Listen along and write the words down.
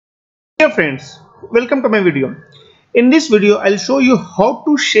Dear friends, welcome to my video. In this video, I'll show you how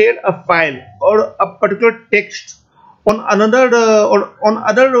to share a file or a particular text on other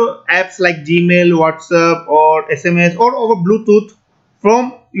apps like Gmail, WhatsApp, or SMS, or over Bluetooth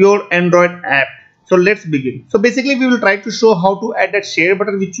from your Android app. So let's begin. So basically, we will try to show how to add that share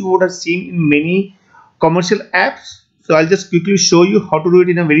button which you would have seen in many commercial apps. So I'll just quickly show you how to do it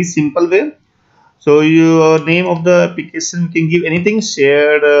in a very simple way. So your name of the application, you can give anything,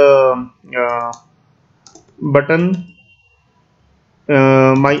 shared button,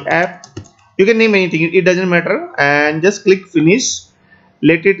 my app, you can name anything, it doesn't matter, and just click finish.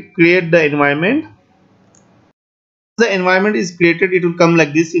 Let it create the environment. The environment is created, it will come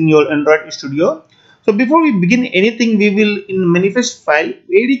like this in your Android Studio. So before we begin anything, we will in manifest file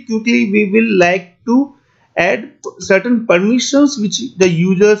very quickly we will like to add certain permissions which the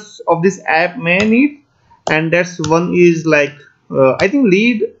users of this app may need, and that's one is like I think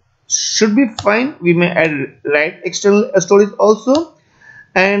read should be fine. We may add write external storage also.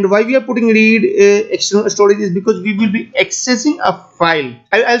 And why we are putting read external storage is because we will be accessing a file.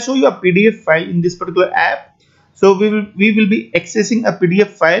 I'll show you a PDF file in this particular app. So we will be accessing a PDF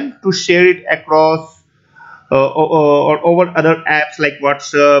file to share it across or over other apps like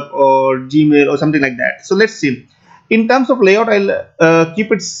WhatsApp or Gmail or something like that. So let's see. In terms of layout, I'll keep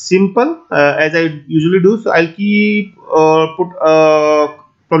it simple as I usually do. So I'll keep put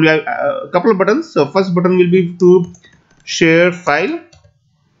probably a couple of buttons. So first button will be to share file.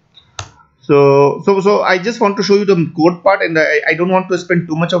 So I just want to show you the code part, and I don't want to spend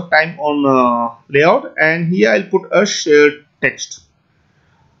too much of time on layout. And here I'll put a shared text.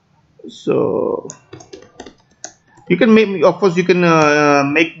 So you can make, of course, you can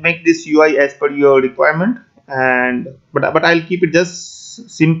make this UI as per your requirement, and but I'll keep it just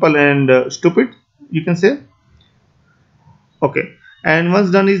simple and stupid, you can say. Okay, and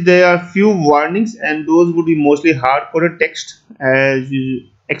once done is there are few warnings, and those would be mostly hard-coded text as you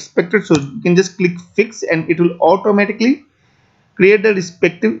expected. So you can just click fix, and it will automatically create the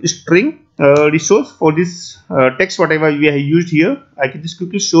respective string resource for this text whatever we have used here. I can just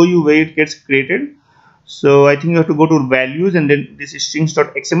quickly show you where it gets created. So I think you have to go to values and then this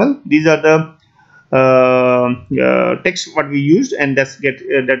strings.xml. These are the text what we used, and that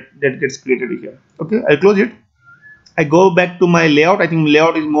gets created here. Okay, I'll close it. I go back to my layout. I think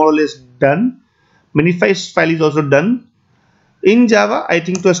layout is more or less done. Manifest file is also done. In Java, I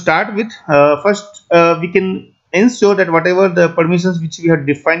think to start with, first we can ensure that whatever the permissions which we have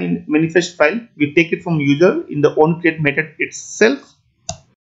defined in manifest file, we take it from user in the onCreate method itself.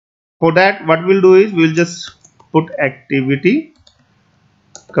 For that, what we'll do is we'll just put activity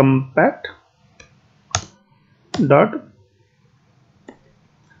compact dot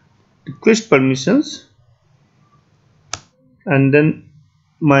request permissions, and then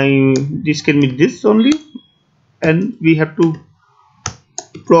this can be this only, and we have to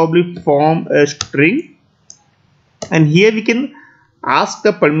probably form a string, and here we can ask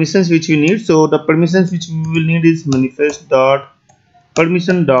the permissions which we need. So the permissions which we will need is manifest dot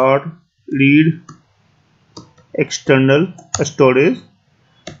permission dot read external storage,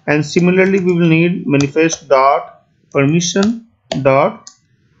 and similarly we will need manifest dot permission dot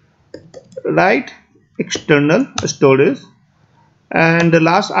write external storage, and the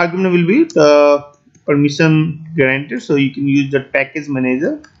last argument will be the permission granted. So you can use the package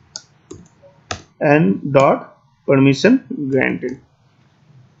manager and dot permission granted.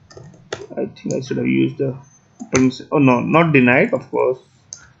 I think I should have used the permission. Oh no, not denied, of course,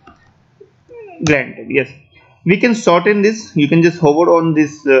 granted. Yes, we can shorten this. You can just hover on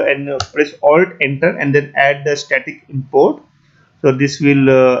this and press alt enter and then add the static import. So this will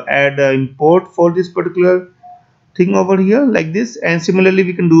add the import for this particular thing over here like this, and similarly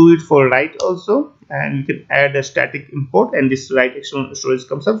we can do it for write also, and we can add a static import, and this write external storage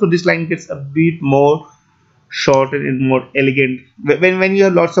comes up. So this line gets a bit more shorter and more elegant. When you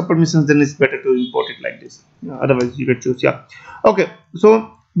have lots of permissions, then it's better to import it like this. Otherwise you can choose. Yeah. Okay,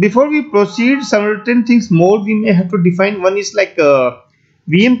 so before we proceed, certain things more we may have to define. One is like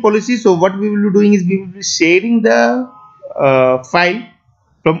VM policy. So what we will be doing is we will be sharing the file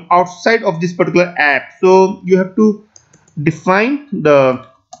from outside of this particular app. So you have to define the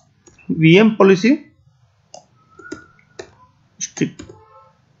VM policy strict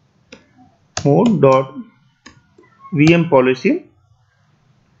mode dot VM policy,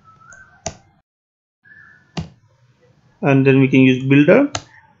 and then we can use builder,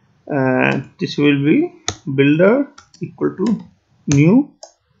 and this will be builder equal to new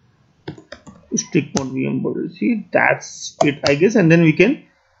strict mode VM policy. That's it, I guess, and then we can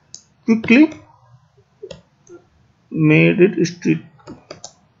quickly made it strict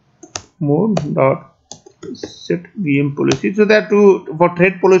more dot set VmPolicy. So that to for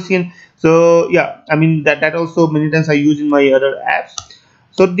thread policy, and so yeah, I mean that also many times I use in my other apps.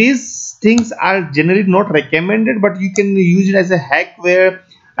 So these things are generally not recommended, but you can use it as a hack, where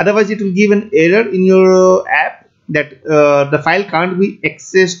otherwise it will give an error in your app that the file can't be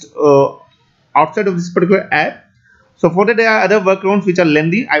accessed outside of this particular app. So for that, there are other workarounds which are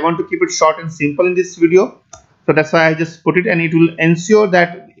lengthy. I want to keep it short and simple in this video, so that's why I just put it, and it will ensure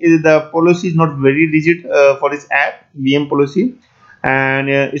that the policy is not very rigid for this app VmPolicy, and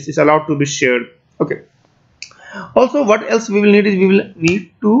it's allowed to be shared. Okay. Also, what else we will need is we will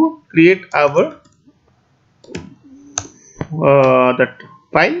need to create our that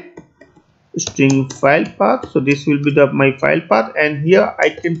file string file path. So this will be my file path, and here I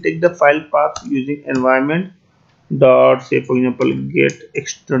can take the file path using environment dot, say for example, get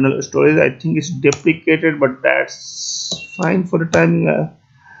external storage. I think it's deprecated, but that's fine for the time.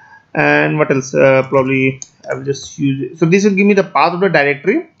 And what else? Probably I will just use it. So this will give me the path of the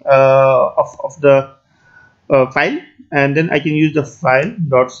directory of the file, and then I can use the file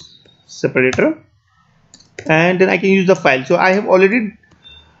dot separator, and then I can use the file. So I have already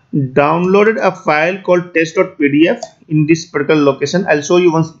downloaded a file called test.pdf in this particular location. I'll show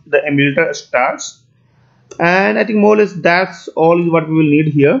you once the emulator starts, and I think more or less that's all what we will need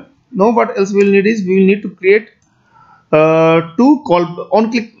here. Now what else we will need is we will need to create two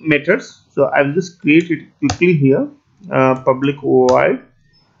onClick methods. So I will just create it quickly here. Public void,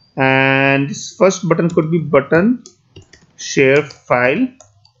 and this first button could be button share file,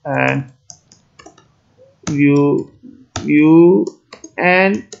 and view,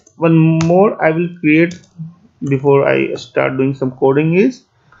 and one more I will create before I start doing some coding is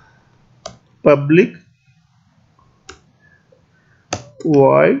public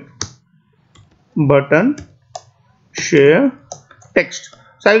void button share text.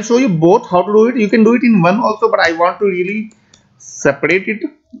 So I will show you both how to do it. You can do it in one also, but I want to really separate it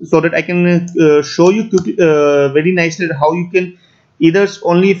so that I can show you very nicely how you can either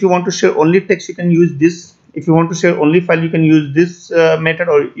only, if you want to share only text, you can use this. If you want to share only file, you can use this method,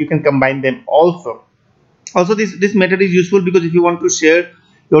 or you can combine them also. Also, this method is useful because if you want to share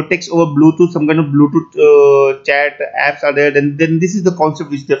your text over Bluetooth, some kind of Bluetooth chat apps are there, then this is the concept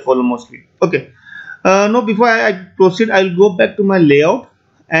which they follow mostly. Okay. Now before I proceed, I'll go back to my layout,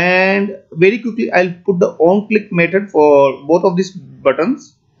 and very quickly I'll put the onClick method for both of these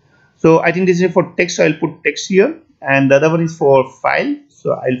buttons. So I think this is for text, so I'll put text here, and the other one is for file,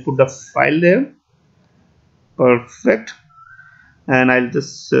 so I'll put the file there. Perfect. And I'll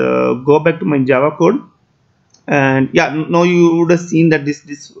just go back to my Java code, and yeah, now you would have seen that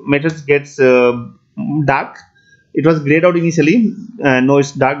this method gets dark. It was grayed out initially, and now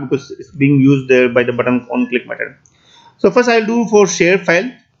it's dark because it's being used there by the button onClick method. So first I'll do for share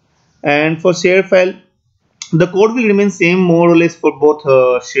file, and for share file the code will remain same more or less for both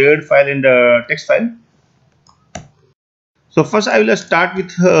shared file and text file. So first I will start with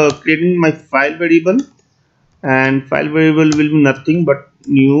creating my file variable, and file variable will be nothing but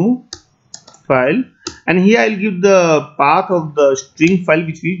new file, and here I'll give the path of the string file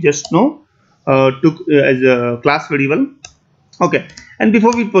which we just now took as a class variable. Okay, and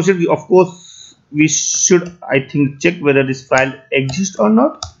before we proceed, of course we should, I think, check whether this file exists or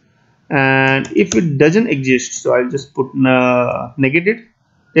not, and if it doesn't exist, so I'll just put negative,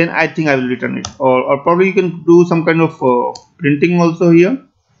 then I think I will return it, or probably you can do some kind of printing also here,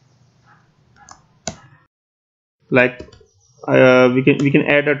 like we can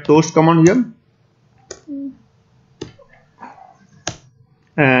add a toast command here,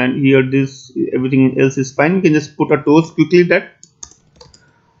 and here this everything else is fine. You can just put a toast quickly that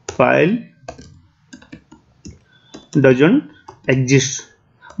file doesn't exist,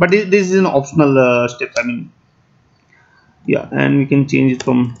 but this is an optional step, I mean, yeah, and we can change it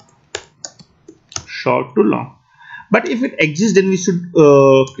from short to long. But if it exists, then we should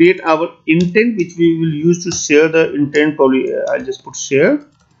create our intent, which we will use to share the intent. Probably I'll just put share,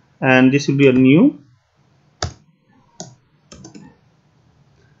 and this will be a new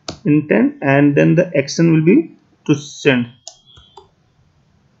intent, and then the action will be to send.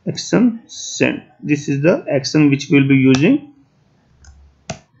 Action send. This is the action which we will be using,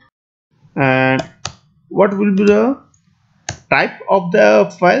 and what will be the type of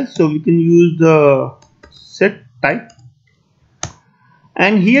the file? So we can use the set type,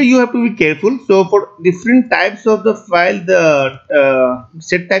 and here you have to be careful. So for different types of the file, the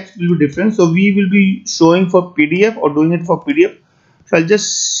set types will be different. So we will be showing for PDF or doing it for PDF. So I'll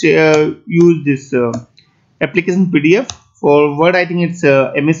just use this application PDF. For Word, I think it's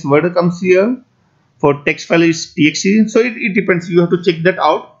MS Word comes here. For text file is TXT. So it depends. You have to check that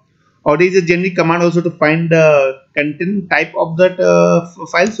out. or there is a generic command also to find the content type of that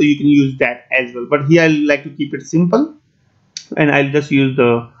file, so you can use that as well. But here I like to keep it simple, and I'll just use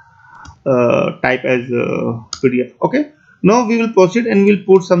the type as PDF. Okay, now we will proceed and we'll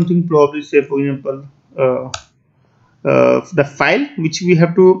put something, probably say for example the file which we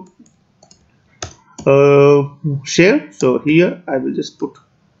have to share. So here I will just put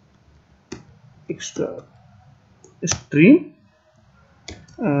extra stream,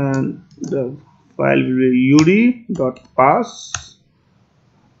 and the file will be ud.pass,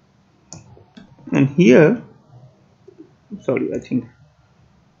 and here, sorry, I think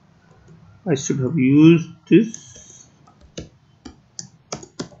I should have used this,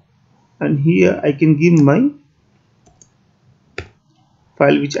 and here I can give my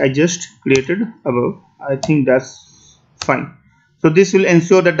file which I just created above. I think that's fine. So this will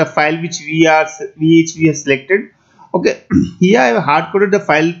ensure that the file which we have selected. Okay, here I have hard coded the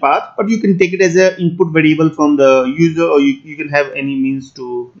file path, but you can take it as an input variable from the user, or you can have any means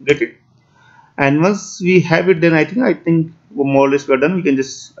to get it. And once we have it, then I think more or less we are done. We can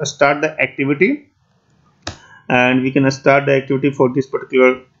just start the activity, and we can start the activity for this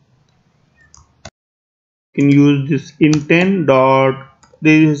particular. You can use this intent dot.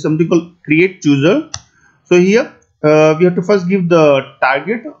 There is something called create chooser. So here we have to first give the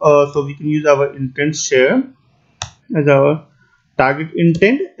target. So we can use our intent share as our target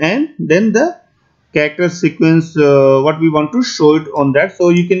intent, and then the character sequence what we want to show it on that. So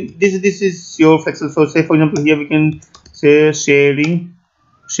you can, this is your flexible. So say for example here we can say share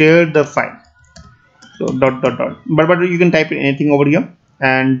the file, so dot, but you can type in anything over here,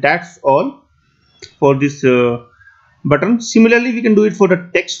 and that's all for this button. Similarly we can do it for the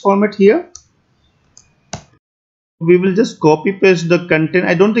text format. Here we will just copy paste the content.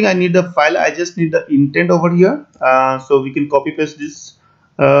 I don't think I need the file, I just need the intent over here. So we can copy paste this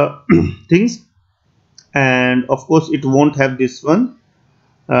things, and of course it won't have this one.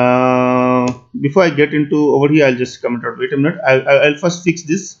 Before I get into over here, I'll just comment out, wait a minute, I'll first fix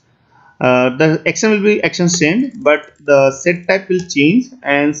this. The action will be action send, but the set type will change,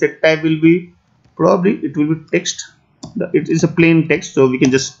 and set type will be, probably it will be text. It is a plain text, so we can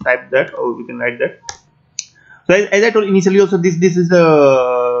just type that, or we can write that. So as I told initially also, this is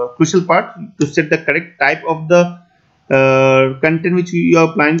a crucial part to set the correct type of the content which you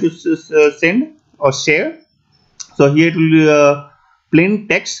are planning to send or share. So here it will be plain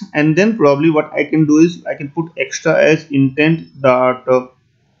text, and then probably what I can do is I can put extra as intent dot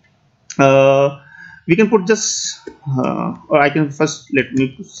we can put just or I can first, let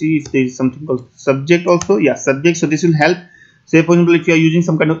me see if there is something called subject also. Yeah, subject. So this will help. Say for example if you are using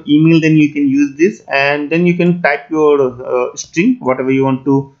some kind of email, then you can use this, and then you can type your string, whatever you want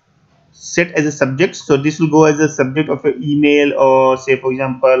to set as a subject. So this will go as a subject of your email, or say for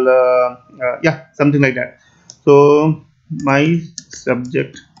example yeah, something like that. So my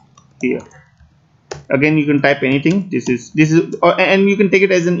subject here, again you can type anything. This is and you can take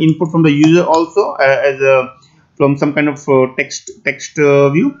it as an input from the user also, as a from some kind of text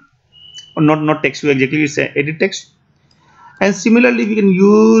view, or not text view exactly, it's edit text. And similarly we can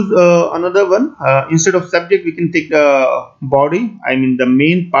use another one. Instead of subject we can take the body, I mean the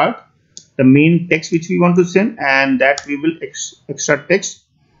main part, the main text which we want to send, and that we will extra text,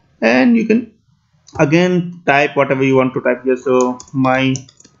 and you can again type whatever you want to type here. So my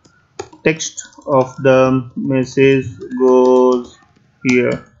text of the message goes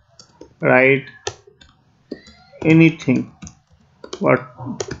here, write anything what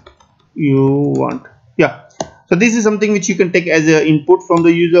you want. Yeah, so this is something which you can take as an input from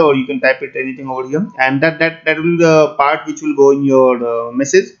the user, or you can type it anything over here, and that will be the part which will go in your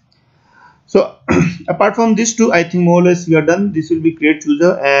message. So apart from these two, I think more or less we are done. This will be create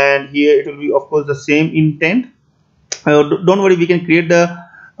chooser, and here it will be of course the same intent. Don't worry, we can create the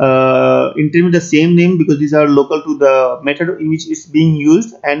intent with the same name, because these are local to the method in which it's being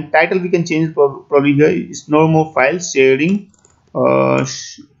used. And title we can change probably here. It's no more file sharing.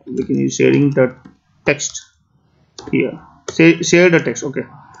 We can use sharing the text here. Say share the text. Okay,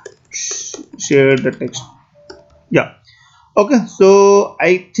 share the text. Yeah. Okay, so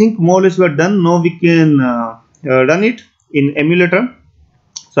I think more or less we are done. Now we can run it in emulator.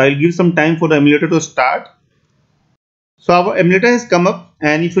 So I'll give some time for the emulator to start. So our emulator has come up,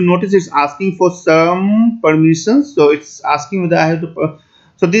 and if you notice, it's asking for some permissions. So it's asking whether I have to.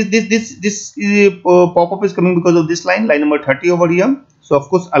 So this pop-up is coming because of this line number 30 over here. So of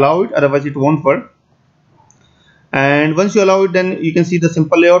course allow it, otherwise it won't work. And once you allow it, then you can see the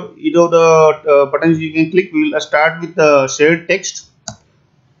simple layout. Either of the buttons you can click. We will start with the shared text.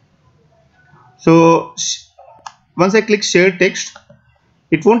 So once I click shared text,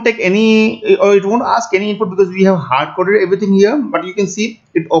 it won't take any, or it won't ask any input because we have hard coded everything here. But you can see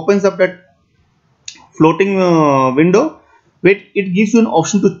it opens up that floating window where it gives you an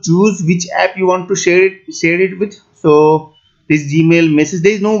option to choose which app you want to share it with. So this Gmail message,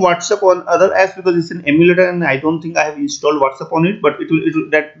 there is no WhatsApp on other apps because it's an emulator, and I don't think I have installed WhatsApp on it, but it will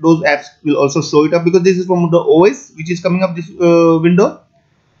that those apps will also show it up because this is from the OS which is coming up this window.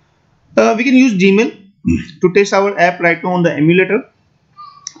 We can use Gmail to test our app right now on the emulator.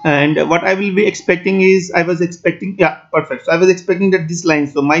 And what I will be expecting is, yeah, perfect. So I was expecting that this line,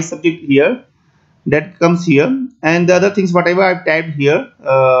 so my subject here, that comes here, and the other things whatever I've typed here,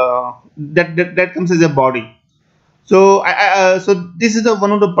 that comes as a body. So so this is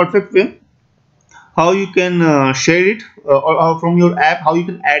one of the perfect way how you can share it, or from your app how you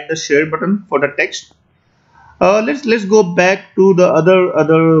can add the share button for the text. Let's go back to the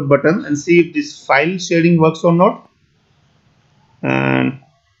other button and see if this file sharing works or not. And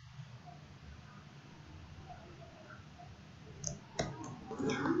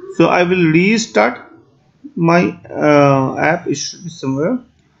so I will restart my app. It should be somewhere,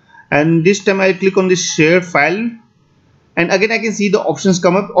 and this time I click on this share file, and again I can see the options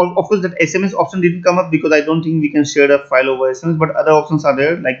come up. Of course that SMS option didn't come up because I don't think we can share the file over SMS, but other options are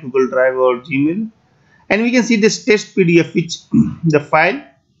there like Google Drive or Gmail. And we can see this test PDF, which the file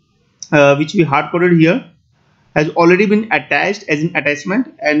which we hard coded here has already been attached as an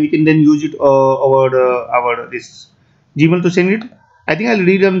attachment, and we can then use it over this Gmail to send it. I think I'll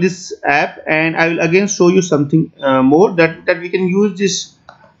rerun this app and I will again show you something more, that we can use this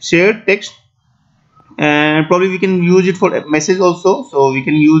shared text, and probably we can use it for a message also. So we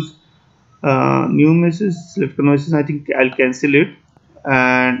can use new message, select conversation. I think I'll cancel it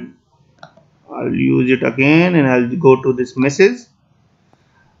and I'll use it again, and I'll go to this message,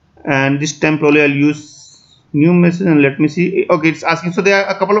 and this time probably I'll use new message, and let me see. Okay, it's asking. So there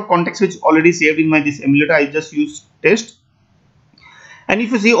are a couple of contexts which already saved in my this emulator. I just use test. And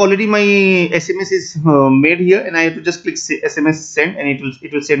if you see, already my SMS is made here, and I have to just click SMS send, and it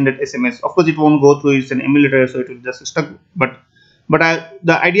will send that SMS. Of course, it won't go through. It's an emulator, so it will just stuck. But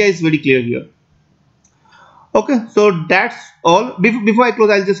the idea is very clear here. Okay, so that's all. Before I close,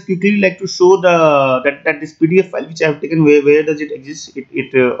 I'll just quickly like to show that this PDF file which I have taken. Where does it exist?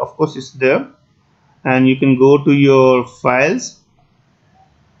 It of course is there, and you can go to your files,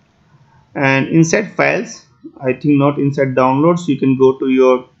 and inside files, I think not inside downloads, you can go to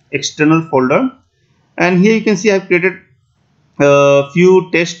your external folder, and here you can see I've created a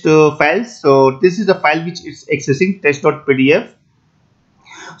few test files. So this is the file which is accessing test.pdf.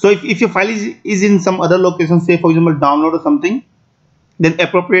 So if your file is in some other location, say for example download or something, then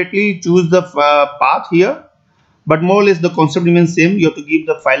appropriately choose the path here, but more or less the concept remains same. You have to give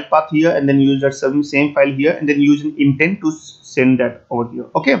the file path here and then use that same file here, and then use an intent to send that over here.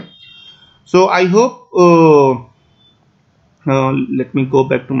 Okay, so I hope let me go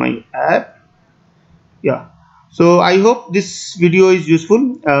back to my app. Yeah, so I hope this video is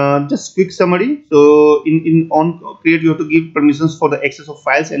useful. Just quick summary. So in onCreate, you have to give permissions for the access of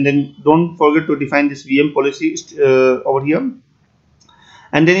files, and then don't forget to define this VM policy over here.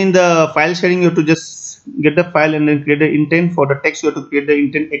 And then in the file sharing, you have to just get the file and then create the intent. For the text, you have to create the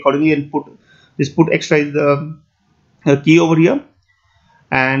intent accordingly and put extra is the key over here.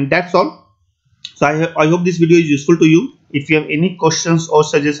 And that's all. So I hope this video is useful to you. If you have any questions or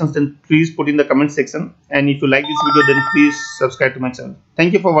suggestions, then please put in the comment section. And if you like this video, then please subscribe to my channel.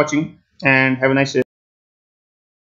 Thank you for watching and have a nice day.